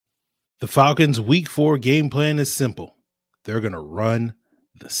The Falcons' Week 4 game plan is simple. They're going to run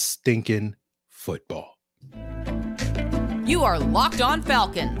the stinking football. You are Locked On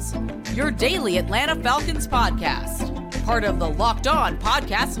Falcons, your daily Atlanta Falcons podcast. Part of the Locked On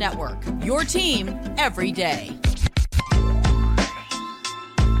Podcast Network, your team every day.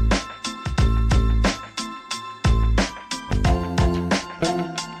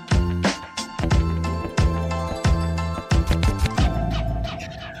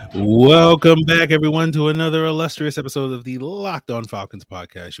 Welcome back, everyone, to another illustrious episode of the Locked On Falcons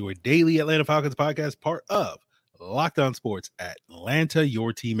podcast, your daily Atlanta Falcons podcast, part of Locked On Sports Atlanta,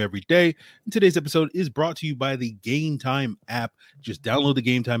 your team every day. And today's episode is brought to you by the Game Time app. Just download the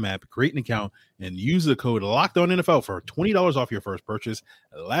Game Time app, create an account, and use the code Locked On NFL for $20 off your first purchase.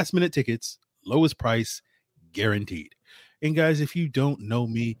 Last minute tickets, lowest price, guaranteed. And guys, if you don't know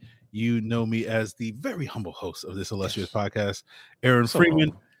me, you know me as the very humble host of this illustrious podcast, Aaron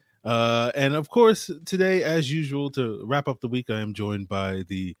Freeman. And of course, today, as usual, to wrap up the week, I am joined by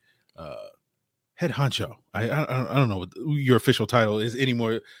the head honcho. I don't know what your official title is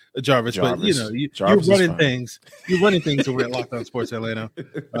anymore, Jarvis, but you know, you're running things. You're running things over at Locked On Sports Atlanta.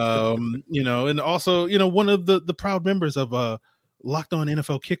 You know, and also, you know, one of the proud members of Locked On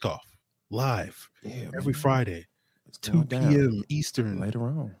NFL Kickoff live every Friday, 2 p.m. Eastern later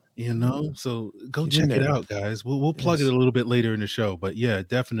on. You know, so go check it out, guys. We'll plug it a little bit later in the show, but yeah,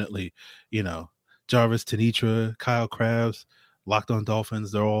 definitely, you know, Jarvis, Tanitra, Kyle Krabs, Locked On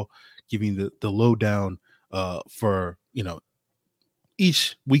Dolphins, they're all giving the lowdown for, you know,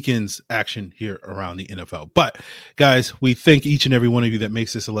 each weekend's action here around the NFL. But guys, we thank each and every one of you that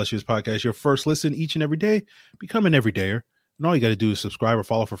makes this illustrious podcast your first listen each and every day. Become an everydayer, and all you got to do is subscribe or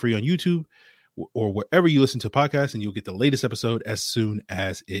follow for free on YouTube or wherever you listen to podcasts, and you'll get the latest episode as soon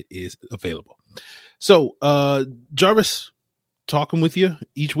as it is available. So, Jarvis, talking with you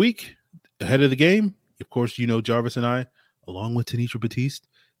each week ahead of the game. Of course, you know, Jarvis and I, along with Tanitra Batiste,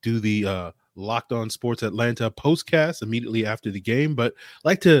 do the Locked On Sports Atlanta postcast immediately after the game, but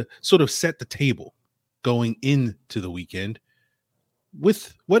like to sort of set the table going into the weekend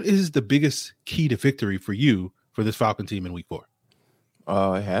with what is the biggest key to victory for you for this Falcon team in Week 4?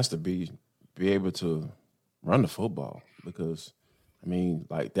 It has to be able to run the football, because I mean,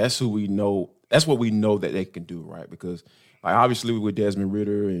 like, that's who we know. That's what we know that they can do, right? Because like, obviously with Desmond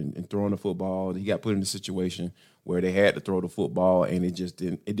Ridder and throwing the football, he got put in a situation where they had to throw the football, and it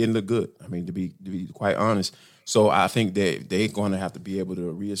didn't look good. I mean, to be quite honest. So I think that they're going to have to be able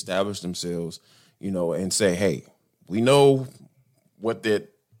to reestablish themselves, you know, and say, hey, we know what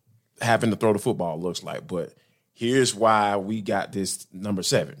that having to throw the football looks like, but here's why we got this number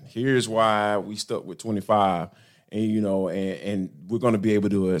 7. Here's why we stuck with 25, and you know, and we're going to be able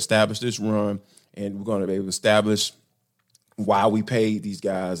to establish this run, and we're going to be able to establish why we paid these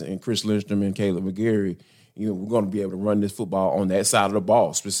guys and Chris Lindstrom and Caleb McGarry. You know, we're going to be able to run this football on that side of the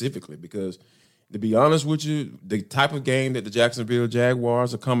ball specifically, because to be honest with you, the type of game that the Jacksonville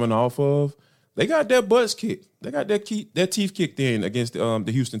Jaguars are coming off of, they got their butts kicked. They got their teeth kicked in against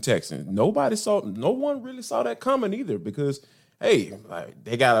the Houston Texans. No one really saw that coming either, because, hey, like,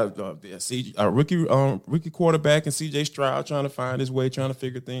 they got a rookie quarterback in C.J. Stroud trying to find his way, trying to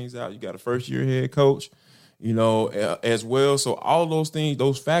figure things out. You got a first-year head coach, you know, as well. So all those things,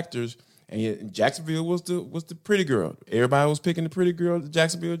 those factors, and Jacksonville was the pretty girl. Everybody was picking the pretty girl, the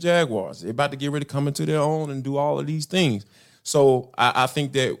Jacksonville Jaguars. They're about to get ready to come into their own and do all of these things. So I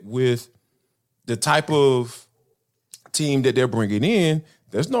think that with the type of team that they're bringing in,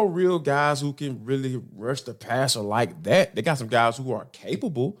 there's no real guys who can really rush the passer like that. They got some guys who are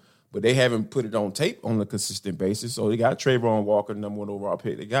capable, but they haven't put it on tape on a consistent basis. So they got Trayvon Walker, number 1 overall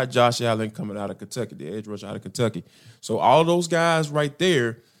pick. They got Josh Allen coming out of Kentucky, the edge rusher out of Kentucky. So all those guys right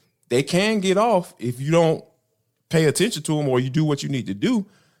there, they can get off if you don't pay attention to them or you do what you need to do.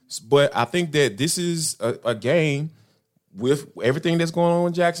 But I think that this is a game with everything that's going on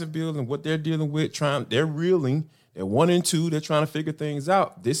in Jacksonville and what they're dealing with. They're reeling. They're 1-2. They're trying to figure things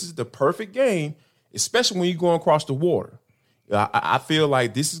out. This is the perfect game, especially when you're going across the water. I feel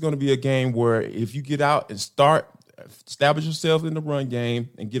like this is going to be a game where if you get out and establish yourself in the run game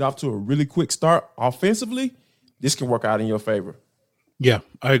and get off to a really quick start offensively, this can work out in your favor. Yeah,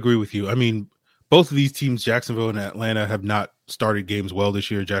 I agree with you. I mean, both of these teams, Jacksonville and Atlanta, have not started games well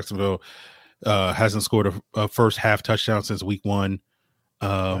this year. Jacksonville hasn't scored a first half touchdown since Week 1.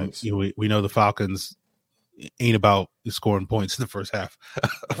 Nice. You know, we know the Falcons ain't about scoring points in the first half.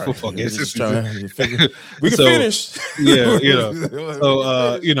 Football games. We can finish. Yeah, you know.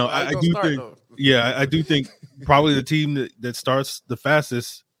 So you know, I do think probably the team that starts the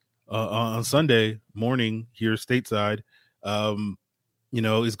fastest on Sunday morning here stateside.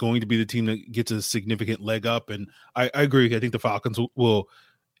 is going to be the team that gets a significant leg up. And I agree. I think the Falcons will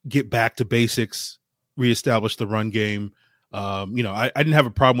get back to basics, reestablish the run game. I didn't have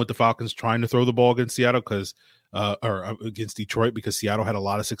a problem with the Falcons trying to throw the ball against Seattle or against Detroit, because Seattle had a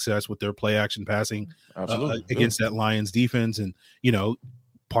lot of success with their play action passing against that Lions defense. And,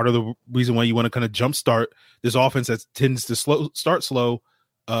 part of the reason why you want to kind of jumpstart this offense that tends to start slow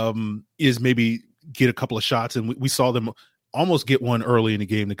is maybe get a couple of shots. And we saw them almost get one early in the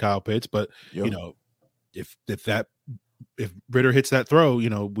game to Kyle Pitts. But, if Ritter hits that throw,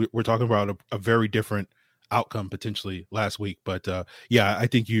 we're talking about a very different outcome potentially last week. But I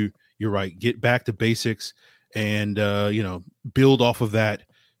think you're right. Get back to basics and build off of that.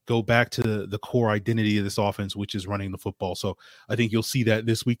 Go back to the core identity of this offense, which is running the football. So I think you'll see that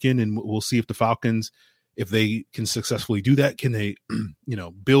this weekend, and we'll see if the Falcons, if they can successfully do that, can they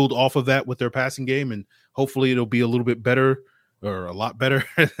build off of that with their passing game, and hopefully it'll be a little bit better, or a lot better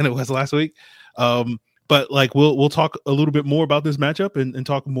than it was last week. But we'll talk a little bit more about this matchup and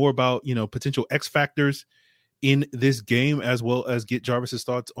talk more about, potential X factors in this game, as well as get Jarvis's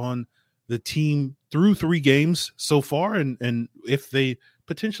thoughts on the team through 3 games so far. And if they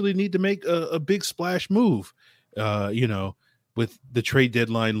potentially need to make a big splash move, with the trade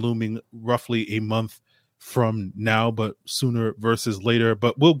deadline looming roughly a month from now, but sooner versus later.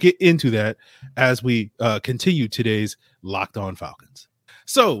 But we'll get into that as we continue today's Locked On Falcons.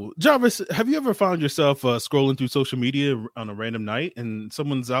 So, Jarvis, have you ever found yourself scrolling through social media on a random night and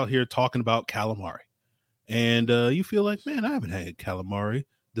someone's out here talking about calamari, and you feel like, man, I haven't had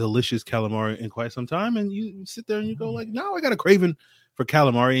delicious calamari in quite some time, and you sit there and you go like, now I got a craving for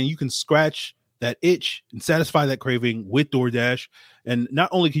calamari, and you can scratch that itch and satisfy that craving with DoorDash. And not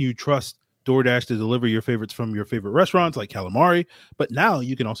only can you trust DoorDash to deliver your favorites from your favorite restaurants like calamari, but now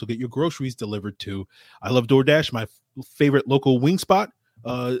you can also get your groceries delivered too. I love DoorDash. My favorite local wing spot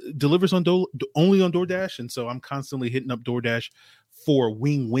delivers only on DoorDash, and so I'm constantly hitting up DoorDash for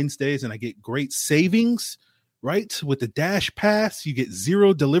Wing Wednesdays, and I get great savings. Right? With the Dash Pass, you get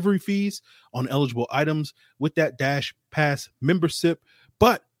 0 delivery fees on eligible items with that Dash Pass membership.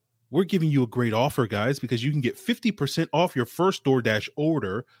 But we're giving you a great offer, guys, because you can get 50% off your first DoorDash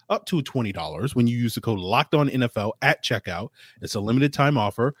order up to $20 when you use the code LOCKEDONNFL at checkout. It's a limited time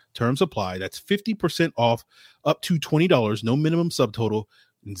offer. Terms apply. That's 50% off up to $20. No minimum subtotal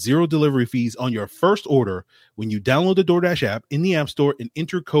and 0 delivery fees on your first order when you download the DoorDash app in the App Store and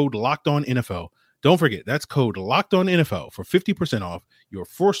enter code LOCKEDONNFL. Don't forget, that's code LOCKEDONNFL for 50% off your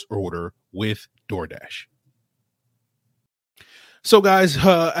first order with DoorDash. So, guys,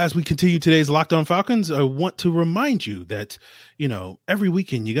 as we continue today's Locked On Falcons, I want to remind you that, every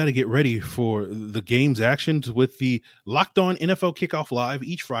weekend you got to get ready for the game's actions with the Locked On NFL Kickoff Live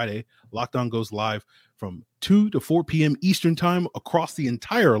each Friday. Locked On goes live from 2 to 4 p.m. Eastern Time across the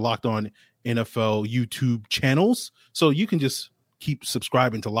entire Locked On NFL YouTube channels. So you can just keep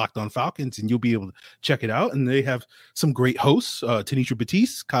subscribing to Locked On Falcons and you'll be able to check it out. And they have some great hosts, Tanisha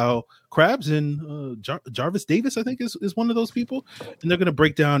Batiste, Kyle Krabs, and Jarvis Davis, I think is one of those people. And they're going to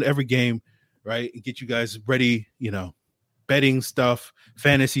break down every game, right? And get you guys ready, betting stuff,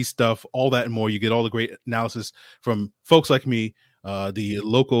 fantasy stuff, all that and more. You get all the great analysis from folks like me, the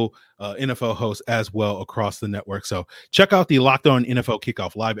local NFL hosts as well across the network. So check out the Locked On NFL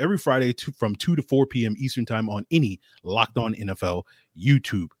Kickoff Live every Friday from 2 to 4 p.m. Eastern Time on any Locked On NFL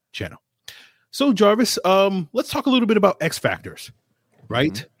YouTube channel. So, Jarvis, let's talk a little bit about X factors,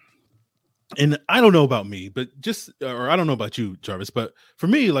 right? Mm-hmm. And I don't know about me, but I don't know about you, Jarvis, but for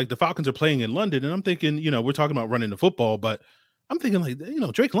me, like the Falcons are playing in London and I'm thinking, we're talking about running the football, but I'm thinking like,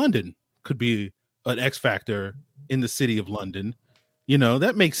 Drake London could be an X factor in the city of London.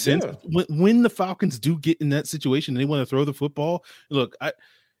 That makes sense. Yeah. When the Falcons do get in that situation and they want to throw the football, look,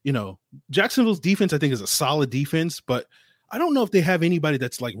 Jacksonville's defense, I think, is a solid defense, but I don't know if they have anybody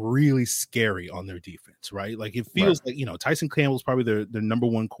that's like really scary on their defense, right? Like it feels like, Tyson Campbell's probably their number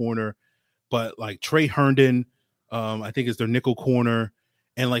one corner, but like Trey Herndon, I think is their nickel corner.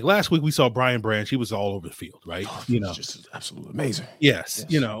 And like last week we saw Brian Branch, he was all over the field, right? Just absolutely amazing. Yes.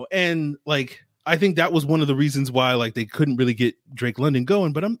 And like I think that was one of the reasons why like they couldn't really get Drake London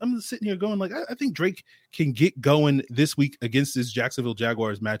going. But I'm sitting here going like I think Drake can get going this week against this Jacksonville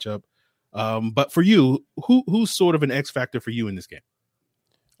Jaguars matchup. But for you, who's sort of an X factor for you in this game?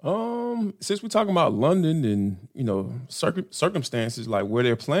 Since we're talking about London and circumstances like where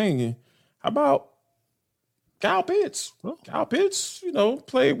they're playing in, how about Kyle Pitts? Well, Kyle Pitts,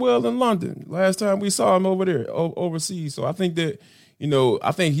 played well in London. Last time we saw him over there, overseas. So I think that,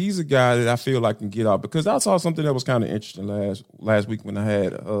 I think he's a guy that I feel like can get out, because I saw something that was kind of interesting last week when I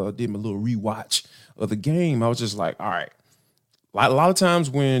had did my little rewatch of the game. I was just like, all right, a lot of times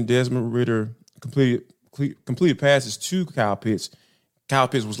when Desmond Ridder completed passes to Kyle Pitts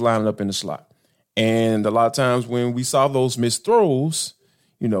was lining up in the slot. And a lot of times when we saw those missed throws,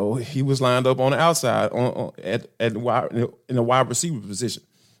 you know, he was lined up on the outside in the wide receiver position.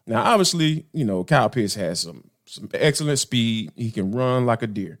 Now, obviously, you know, Kyle Pitts has some excellent speed. He can run like a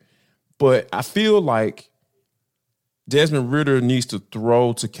deer. But I feel like Desmond Ridder needs to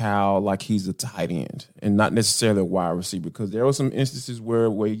throw to Kyle like he's a tight end and not necessarily a wide receiver, because there were some instances where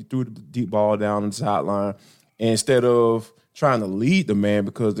he threw the deep ball down the sideline, and instead of trying to lead the man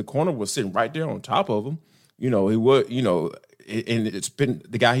because the corner was sitting right there on top of him, you know, he would, you know, and it's been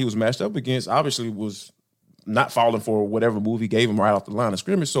the guy he was matched up against obviously was not falling for whatever move he gave him right off the line of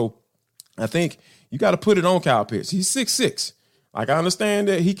scrimmage. So I think you got to put it on Kyle Pitts. He's 6'6". Like, I understand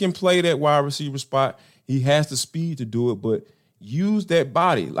that he can play that wide receiver spot. He has the speed to do it, but use that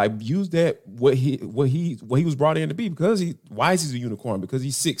body, like use that what he was brought in to be. Because why is he a unicorn? Because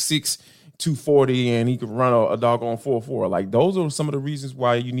he's 6'6", 240, and he can run a doggone 4.4. Like, those are some of the reasons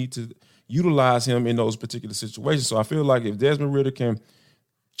why you need to utilize him in those particular situations. So I feel like if Desmond Ridder can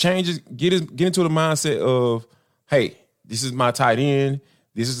get into the mindset of, hey, this is my tight end.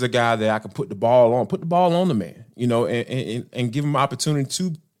 This is a guy that I can put the ball on the man, you know, and give him opportunity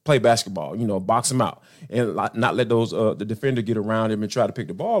to play basketball, you know, box him out and not let those the defender get around him and try to pick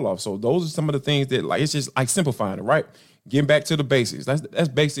the ball off. So those are some of the things that, like, it's just like simplifying it, right? Getting back to the basics. That's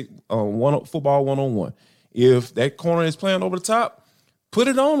basic football 101. If that corner is playing over the top, put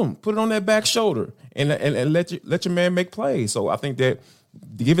it on him. Put it on that back shoulder and let your man make plays. So I think that,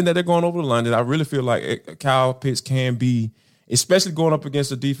 given that they're going over to London, I really feel like Kyle Pitts can be, especially going up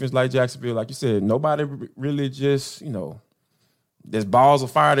against a defense like Jacksonville, like you said, nobody really just, you know, there's balls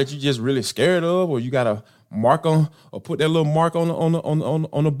of fire that you just really scared of, or you got to mark on or put that little mark on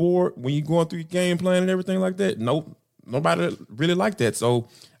the board when you're going through your game plan and everything like that. Nope, nobody really like that. So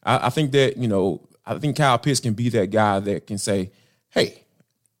I think that, you know, I think Kyle Pitts can be that guy that can say, hey,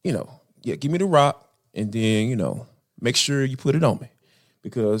 you know, yeah, give me the rock, and then, you know, make sure you put it on me,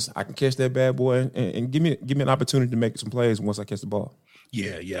 because I can catch that bad boy and give me an opportunity to make some plays once I catch the ball.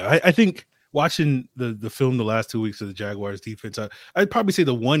 Yeah. I think watching the film the last 2 weeks of the Jaguars defense, I'd probably say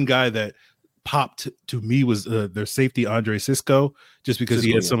the one guy that popped to me was their safety Andre Cisco, just because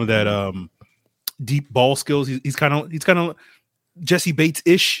he had some of that deep ball skills. He's kind of Jesse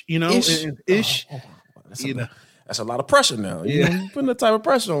Bates-ish, you know, ish. That's a lot of pressure now. You know, you're putting that type of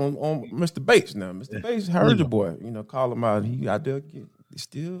pressure on Mr. Bates now. Mr. Bates heard your boy. You know, call him out. He out there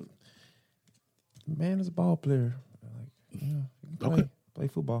still, man, is a ball player. Like, yeah, play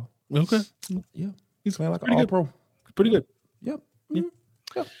football. Okay. Yeah. He's playing like an all-pro. Pretty good. Yep. Yeah.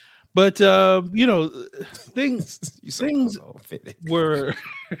 Yep. But, you know, things were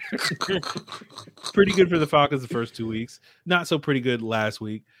pretty good for the Falcons the first 2 weeks. Not so pretty good last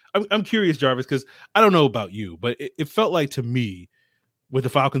week. I'm curious, Jarvis, because I don't know about you, but it felt like to me with the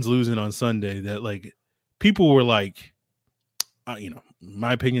Falcons losing on Sunday that, like, people were like, you know, in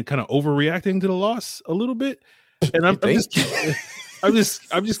my opinion, kind of overreacting to the loss a little bit. And I'm just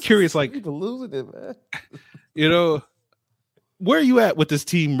curious, like, people losing it, man. You know, where are you at with this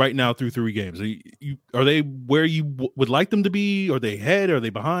team right now through 3 games? Are they where you would like them to be? Are they ahead? Are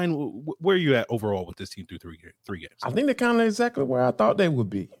they behind? Where are you at overall with this team through 3 games? I think they're kind of exactly where I thought they would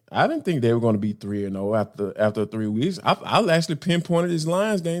be. I didn't think they were going to be 3-0 after 3 weeks. I actually pinpointed this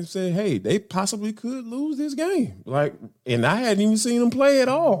Lions game and said, hey, they possibly could lose this game. Like, and I hadn't even seen them play at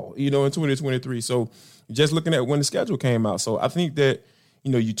all, you know, in 2023. So just looking at when the schedule came out. So I think that,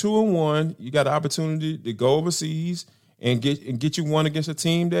 you know, you 2-1, you got an opportunity to go overseas and get you one against a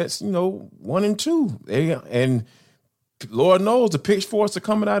team that's, you know, 1-2. And Lord knows the pitchforks are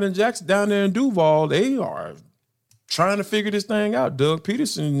coming out in Jackson down there in Duval. They are trying to figure this thing out. Doug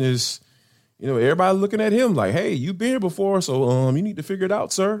Peterson is, you know, everybody looking at him like, hey, you've been here before, so you need to figure it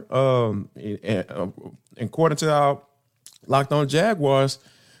out, sir. And according to our Locked On Jaguars,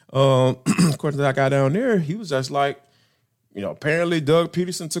 according to that guy down there, he was just like, you know, apparently Doug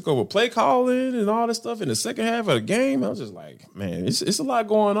Peterson took over play calling and all this stuff in the second half of the game. I was just like, man, it's a lot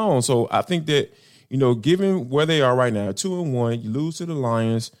going on. So I think that, you know, given where they are right now, 2-1, you lose to the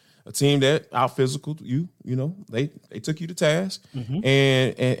Lions, a team that out physical you know, they took you to task,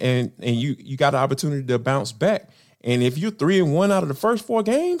 and you got an opportunity to bounce back. And if you're 3-1 out of the first 4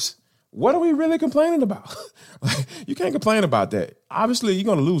 games, what are we really complaining about? You can't complain about that. Obviously, you're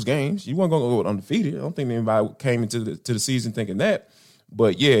going to lose games. You weren't going to go undefeated. I don't think anybody came into the season thinking that.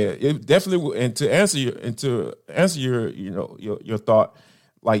 But yeah, it definitely. And to answer your you know your thought,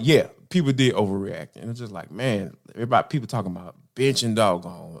 like, yeah, people did overreact, and it's just like, man, people talking about benching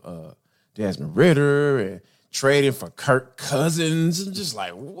doggone Desmond Ridder and trading for Kirk Cousins. And just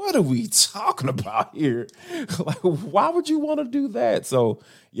like, what are we talking about here? Like, why would you want to do that? So,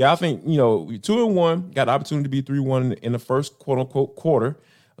 yeah, I think, we're 2-1, got the opportunity to be 3-1 in the first quote unquote quarter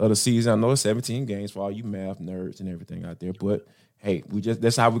of the season. I know it's 17 games for all you math nerds and everything out there, but hey,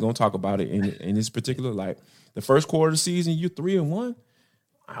 that's how we're gonna talk about it in this particular light. The first quarter of the season, you're 3-1.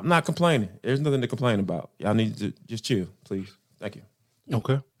 I'm not complaining. There's nothing to complain about. Y'all need to just chill, please. Thank you.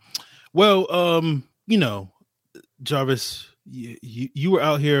 Okay. Well, Jarvis, you were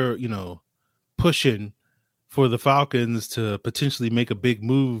out here, pushing for the Falcons to potentially make a big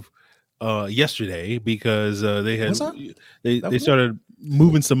move yesterday because they started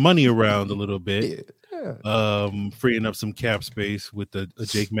moving some money around a little bit. Yeah. Freeing up some cap space with the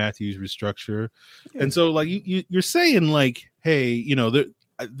Jake Matthews restructure. Yeah. And so like you're saying like, hey,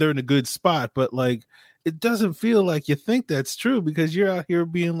 they're in a good spot, but like it doesn't feel like you think that's true because you're out here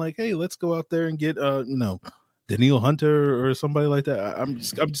being like, hey, let's go out there and get Daniil Hunter or somebody like that. I'm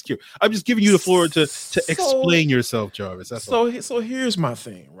just curious. I'm just giving you the floor to explain yourself, Jarvis. That's so here's my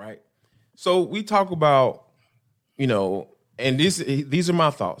thing, right? So we talk about, and these are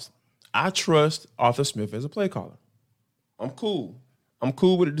my thoughts. I trust Arthur Smith as a play caller. I'm cool. I'm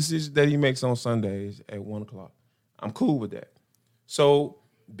cool with the decisions that he makes on Sundays at 1:00. I'm cool with that. So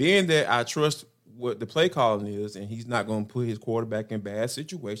being that I trust what the play calling is, and he's not going to put his quarterback in bad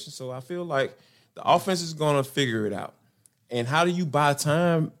situations, so I feel like the offense is going to figure it out. And how do you buy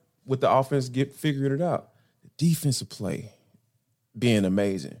time with the offense figuring it out? The defensive play being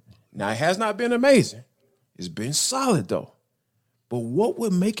amazing. Now, it has not been amazing. It's been solid, though. But what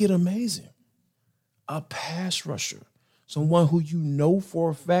would make it amazing? A pass rusher. Someone who you know for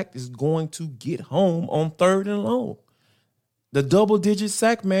a fact is going to get home on 3rd and long. The double-digit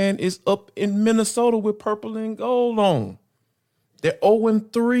sack man is up in Minnesota with purple and gold on. They're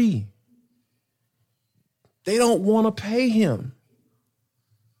 0-3. They don't want to pay him.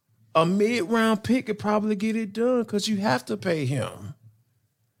 A mid-round pick could probably get it done because you have to pay him.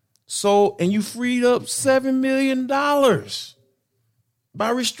 So, and you freed up $7 million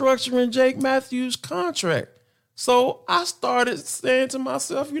by restructuring Jake Matthews' contract. So I started saying to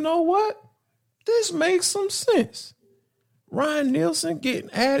myself, you know what? This makes some sense. Ryan Nielsen getting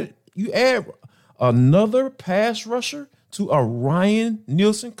added. You add another pass rusher to a Ryan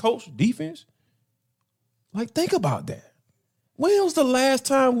Nielsen coach defense. Like, think about that. When was the last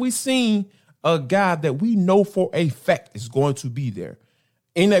time we seen a guy that we know for a fact is going to be there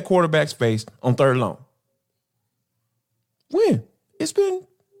in that quarterback space on 3rd long? When? It's been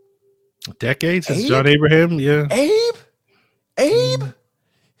decades since John Abraham. Yeah. Abe?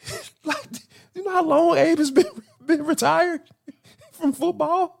 Like, you know how long Abe has been retired from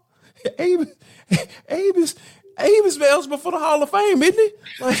football? Abe is eligible for the Hall of Fame, isn't he?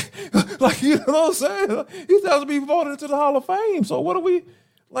 Like you know what I'm saying? He's supposed to be voted into the Hall of Fame. So what are we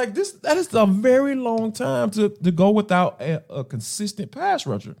like this? That is a very long time to go without a consistent pass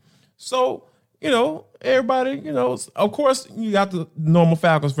rusher. So, everybody, of course you got the normal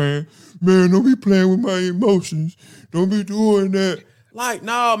Falcons fan. Man, don't be playing with my emotions. Don't be doing that. Like,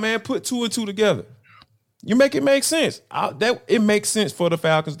 nah, man, put 2 and 2 together. You make it make sense. It makes sense for the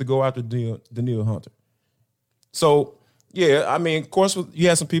Falcons to go after Daniil Hunter. So, yeah, I mean, of course, you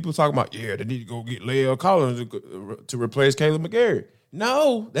had some people talking about, they need to go get La'el Collins to replace Caleb McGarry.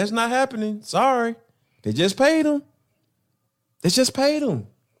 No, that's not happening. Sorry. They just paid him.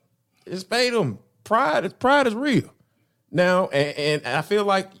 Pride is real. Now, and I feel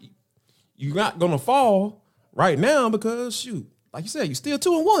like you're not going to fall right now because, shoot, like you said, you're still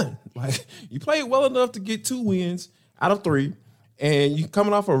 2-1. Like, you played well enough to get 2 wins out of 3, and you're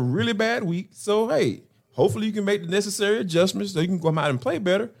coming off a really bad week. So, hey, hopefully you can make the necessary adjustments so you can go out and play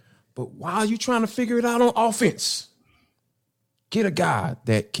better. But while you're trying to figure it out on offense, get a guy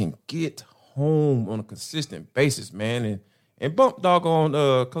that can get home on a consistent basis, man, and bump doggone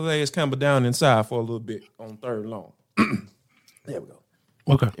Calais Campbell down inside for a little bit on 3rd long. There we go.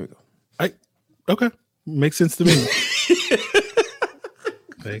 Okay. Here we go. Okay. Makes sense to me.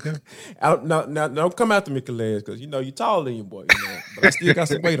 There you go. Now, don't come after me, Calais, because you're taller than your boy, but I still got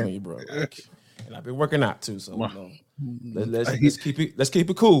some weight on you, bro. And I've been working out too, so let's keep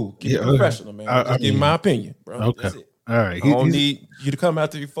it cool, keep it professional, man. Just give my opinion, bro. Okay. That's it. All right. I don't need you to come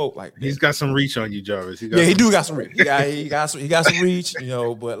after your folk like that. He's got some reach on you, Jarvis. He do got some reach. He got some reach,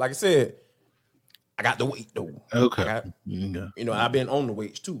 but like I said, I got the weight though. Okay. I've been on the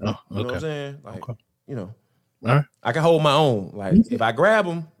weights too. Oh, okay. You know what I'm saying? Like, all right. I can hold my own. Like, if I grab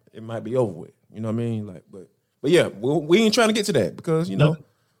them, it might be over with. You know what I mean? Like, but yeah, we ain't trying to get to that because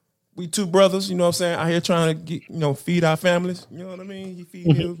we 2 brothers. Out here trying to get feed our families. You know what I mean? He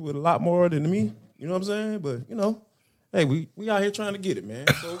feeds his with a lot more than me. You know what I'm saying? But hey, we out here trying to get it, man.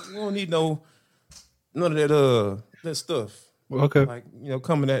 So we don't need none of that stuff. Okay. Like,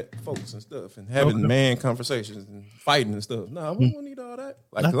 coming at folks and stuff and having man conversations and fighting and stuff. Nah, we don't need all that.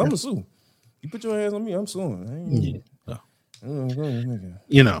 Like, cause I'm gonna sue. You put your hands on me, I'm suing. I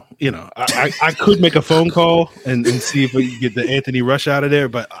could make a phone call and see if we can get the Anthony Rush out of there,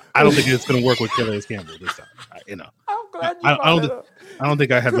 but I don't think it's going to work with Calais Campbell this time. I'm glad you I don't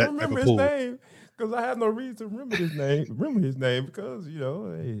think I have that type of pull. Because I have no reason to remember his name because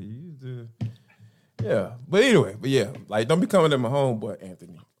yeah. But anyway, like don't be coming at my homeboy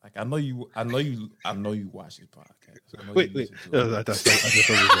Anthony. Like I know you watch his podcast. Wait. I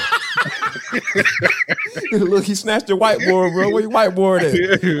Look, he snatched your whiteboard, bro. Where your whiteboard at?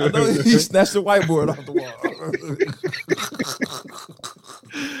 I know he snatched the whiteboard off the wall.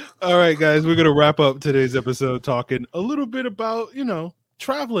 All right, guys, we're gonna wrap up today's episode talking a little bit about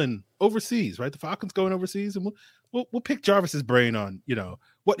traveling overseas, right? The Falcons going overseas, and we'll pick Jarvis's brain on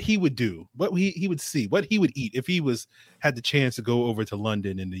what he would do, what he would see, what he would eat if he had the chance to go over to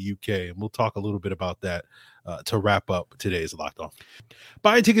London in the UK, and we'll talk a little bit about that to wrap up today's Locked On.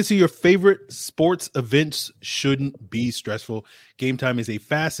 Buying tickets to your favorite sports events shouldn't be stressful. Game Time is a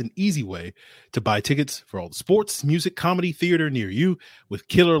fast and easy way to buy tickets for all the sports, music, comedy, theater near you with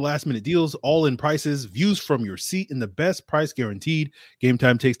killer last-minute deals, all-in prices, views from your seat, and the best price guaranteed. Game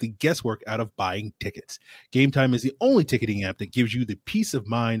Time takes the guesswork out of buying tickets. Game Time is the only ticketing app that gives you the peace of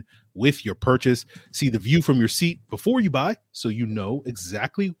mind with your purchase. See the view from your seat before you buy, so you know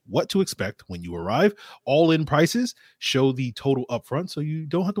exactly what to expect when you arrive. All-in prices show the total upfront, so you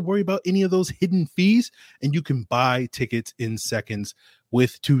don't have to worry about any of those hidden fees, and you can buy tickets in seconds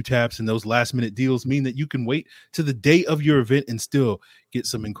with 2 taps. And those last-minute deals mean that you can wait to the day of your event and still get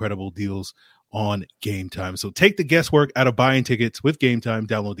some incredible deals on Game Time. So take the guesswork out of buying tickets with Game Time.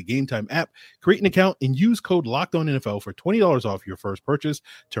 Download the Game Time app, create an account, and use code LOCKEDONNFL for $20 off your first purchase.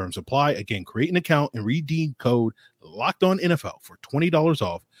 Terms apply. Again, create an account and redeem code LOCKEDONNFL for $20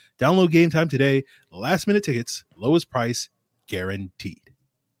 off. Download Game Time today. Last minute tickets, lowest price guaranteed.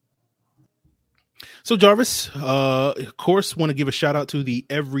 So Jarvis, of course, want to give a shout out to the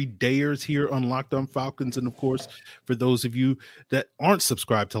everydayers here on Locked On Falcons. And of course, for those of you that aren't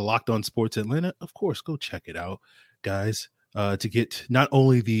subscribed to Locked On Sports Atlanta, of course, go check it out, guys, to get not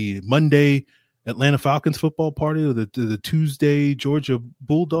only the Monday Atlanta Falcons football party or the Tuesday Georgia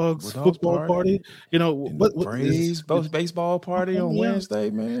Bulldogs football party. Both baseball party on Wednesday,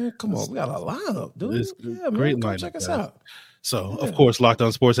 man. Come on, we got a lineup, dude. Great lineup. Check us out. So, of course, Locked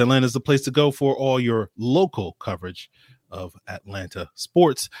On Sports Atlanta is the place to go for all your local coverage of Atlanta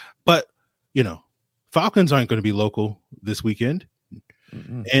sports. But, Falcons aren't going to be local this weekend.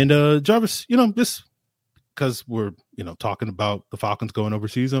 Mm-hmm. And, Jarvis, just because we're, talking about the Falcons going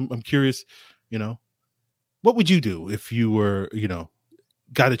overseas, I'm curious, what would you do if you were,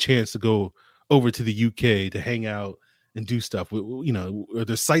 got a chance to go over to the UK to hang out and do stuff? Are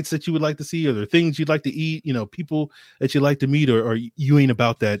there sites that you would like to see? Are there things you'd like to eat? People that you'd like to meet, or you ain't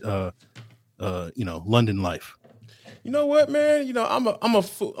about that, London life? You know what, man? I'm a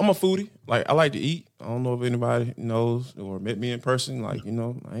foodie. Like, I like to eat. I don't know if anybody knows or met me in person. Like,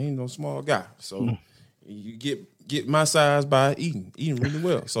 I ain't no small guy. So you get my size by eating really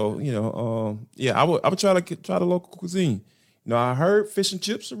well. So, I would try the local cuisine. I heard fish and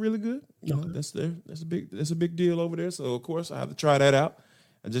chips are really good. That's a big deal over there. So of course I have to try that out.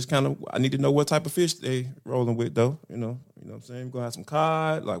 I need to know what type of fish they rolling with though. You know what I'm saying? We're gonna have some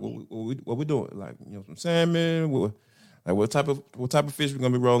cod, like what we doing? Like, some salmon, what type of fish we're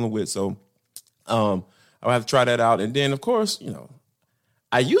gonna be rolling with. So I'll have to try that out. And then of course,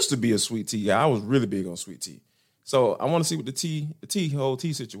 I used to be a sweet tea guy. I was really big on sweet tea. So I want to see what the whole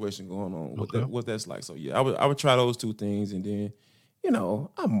tea situation going on, what that's like. So yeah, I would try those 2 things, and then,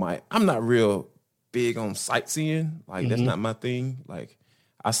 I'm not real big on sightseeing. Like, that's not my thing. Like,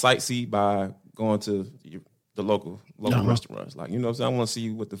 I sightsee by going to the local restaurants. Like, what I'm saying? I want to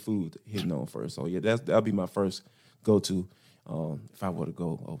see what the food hitting on first. So yeah, that'll be my first go-to if I were to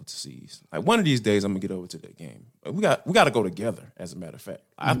go overseas. Like, one of these days I'm gonna get over to that game. We got to go together. As a matter of fact,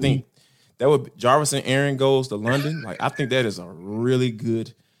 I think that would be, Jarvis and Aaron goes to London. Like, I think that is a really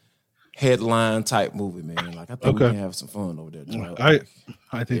good headline type movie, man. Like, I think we can have some fun over there.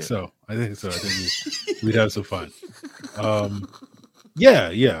 I think so. I think we'd have some fun. Yeah.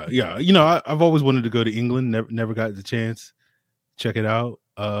 I've always wanted to go to England. Never got the chance. Check it out.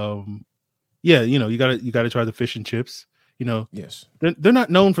 You gotta try the fish and chips. Yes, they're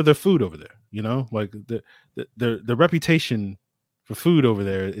not known for their food over there. Like the reputation for food over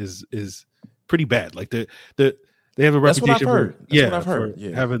there is pretty bad. Like the They have a That's reputation what I've heard. for, What I've heard.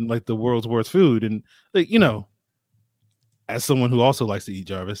 for having like the world's worst food. And like, you know, as someone who also likes to eat,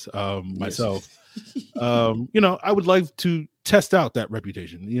 Jarvis, myself, you know, I would like to test out that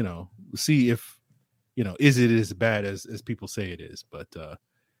reputation, you know, see if, you know, is it as bad as people say it is. But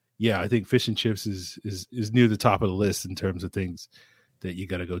yeah, I think fish and chips is near the top of the list in terms of things that you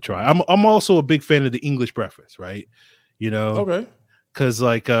got to go try. I'm also a big fan of the English breakfast, right? You know, Okay. Because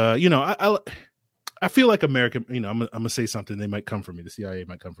like you know, I feel like American, you know, I'm gonna say something. They might come for me. The CIA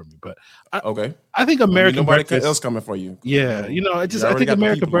might come for me, but I think American breakfast else coming for you. Yeah, you know, I think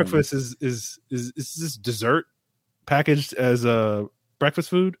American breakfast is this dessert packaged as a breakfast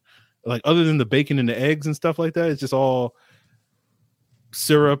food. Like other than the bacon and the eggs and stuff like that, it's just all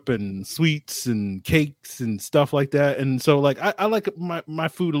syrup and sweets and cakes and stuff like that. And so like I like my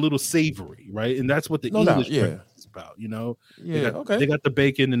food a little savory, right? And that's what the English breakfast is about, you know. They got the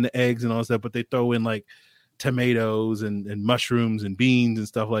bacon and the eggs and all that stuff, but they throw in like tomatoes and mushrooms and beans and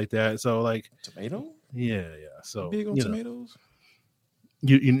stuff like that. So like tomato, so big on tomatoes.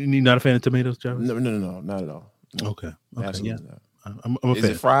 You're not a fan of tomatoes, Jarvis? No, not at all. Okay, absolutely not. I'm a is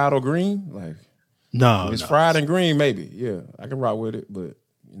fan. It fried or green? Like no, if it's fried and green, maybe. Yeah, I can rock with it, but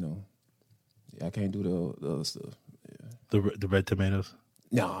you know, I can't do the other stuff. Yeah. The red tomatoes.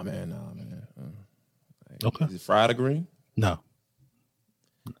 Nah, man. Like, okay. Is it fried or green? No.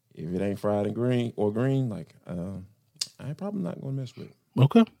 If it ain't fried and green, like I'm probably not gonna mess with it.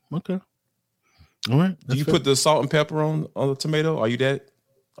 Okay. All right. Do you put the salt and pepper on the tomato? Are you that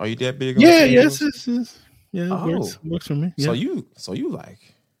big? Yes. Works for me. Yeah. So you like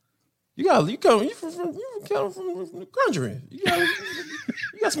you come from the country. You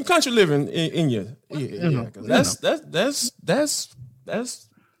got some country living in you. Yeah. That's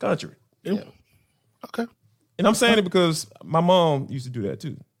country. Yeah. Okay. And I'm saying it because my mom used to do that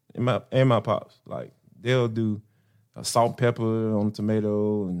too, and my pops. Like they'll do a salt and pepper on the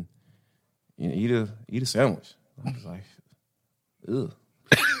tomato and eat a sandwich. I was like, ugh.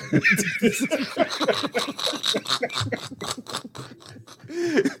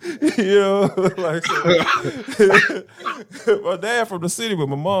 You know, like my dad from the city, but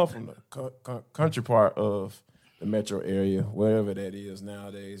my mom from the country part of the metro area, wherever that is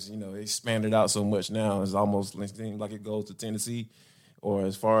nowadays. You know, they expanded out so much now; it's almost like it goes to Tennessee, or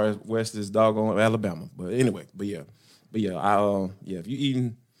as far as west as doggone Alabama. But anyway, if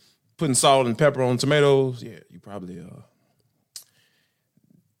you putting salt and pepper on tomatoes, you probably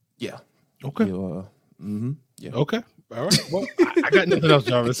Okay. Yeah. Okay. All right. Well, I got nothing else,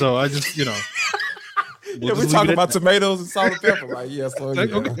 Jarvis. So I just, you know. We're talking about tomatoes and salt and pepper. Like, so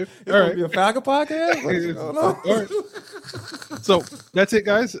it's going to be a Falcon podcast? What's going on? All right. So that's it,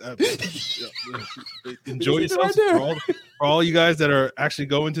 guys. Enjoy yourselves. For all you guys that are actually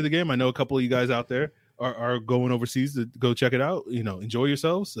going to the game. I know a couple of you guys out there are going overseas to go check it out. You know, enjoy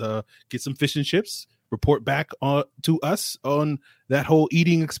yourselves. Get some fish and chips. Report back to us on that whole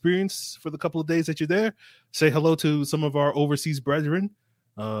eating experience for the couple of days that you're there. Say hello to some of our overseas brethren,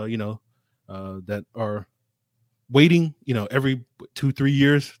 that are waiting, every 2-3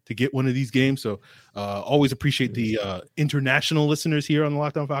 years to get one of these games. So always appreciate the international listeners here on the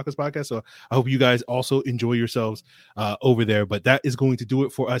Locked On Falcons podcast. So I hope you guys also enjoy yourselves over there. But that is going to do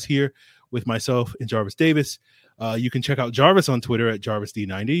it for us here with myself and Jarvis Davis. You can check out Jarvis on Twitter at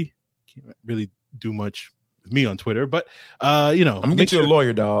JarvisD90. Can't really do much with me on Twitter, but I'm gonna get you a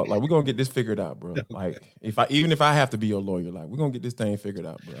lawyer, dog. Like, we're gonna get this figured out, bro. Like, if I have to be your lawyer, like, we're gonna get this thing figured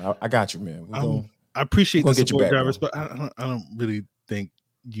out, bro. I got you, man. I appreciate the support, Jarvis, but I don't really think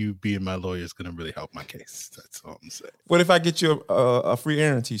you being my lawyer is gonna really help my case. That's all I'm saying. What if I get you a free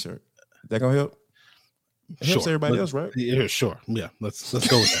Aaron t-shirt? That gonna help? It helps everybody else, right? Yeah, sure. Yeah, let's go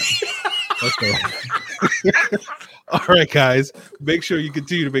with that. Let's go. All right, guys. Make sure you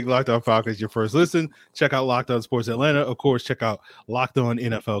continue to make Locked On Falcons your first listen. Check out Locked On Sports Atlanta. Of course, check out Locked On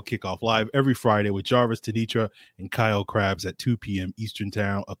NFL Kickoff Live every Friday with Jarvis, Tanitra, and Kyle Krabs at 2 p.m. Eastern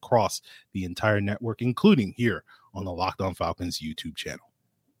Time across the entire network, including here on the Locked On Falcons YouTube channel.